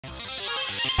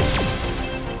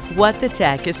What the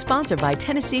Tech is sponsored by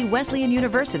Tennessee Wesleyan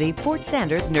University Fort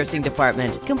Sanders Nursing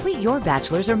Department. Complete your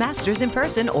bachelor's or master's in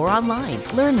person or online.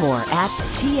 Learn more at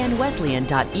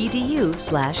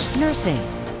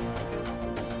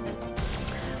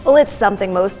tnwesleyan.edu/nursing. Well, it's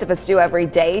something most of us do every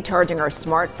day, charging our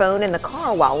smartphone in the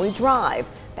car while we drive.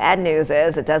 Bad news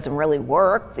is it doesn't really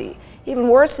work. The even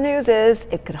worse news is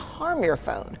it could harm your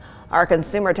phone. Our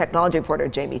consumer technology reporter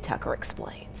Jamie Tucker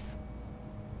explains.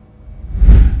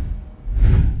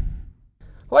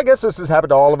 Well, I guess this has happened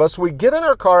to all of us. We get in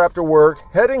our car after work,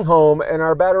 heading home, and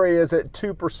our battery is at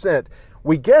 2%.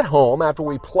 We get home after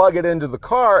we plug it into the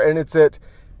car, and it's at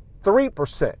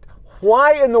 3%.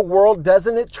 Why in the world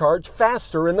doesn't it charge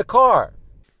faster in the car?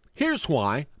 Here's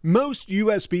why. Most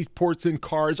USB ports in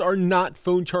cars are not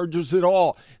phone chargers at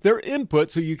all. They're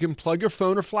input so you can plug your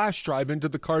phone or flash drive into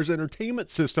the car's entertainment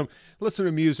system, listen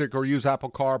to music, or use Apple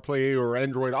CarPlay or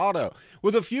Android Auto.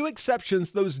 With a few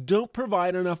exceptions, those don't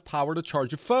provide enough power to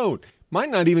charge a phone. Might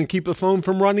not even keep the phone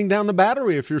from running down the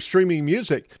battery if you're streaming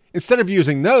music. Instead of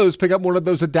using those, pick up one of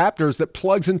those adapters that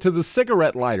plugs into the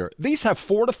cigarette lighter. These have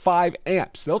 4 to 5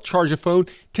 amps. They'll charge a phone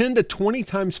 10 to 20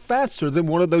 times faster than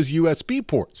one of those USB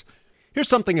ports. Here's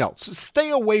something else. Stay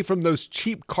away from those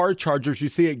cheap car chargers you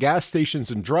see at gas stations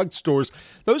and drugstores.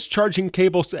 Those charging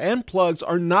cables and plugs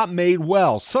are not made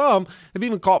well. Some have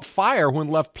even caught fire when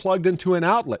left plugged into an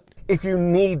outlet. If you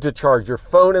need to charge your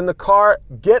phone in the car,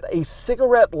 get a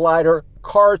cigarette lighter,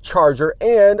 car charger,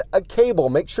 and a cable.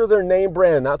 Make sure they're name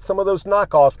brand, not some of those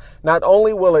knockoffs. Not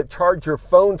only will it charge your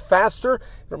phone faster,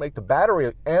 it'll make the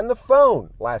battery and the phone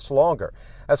last longer.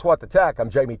 That's What the Tech. I'm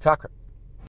Jamie Tucker.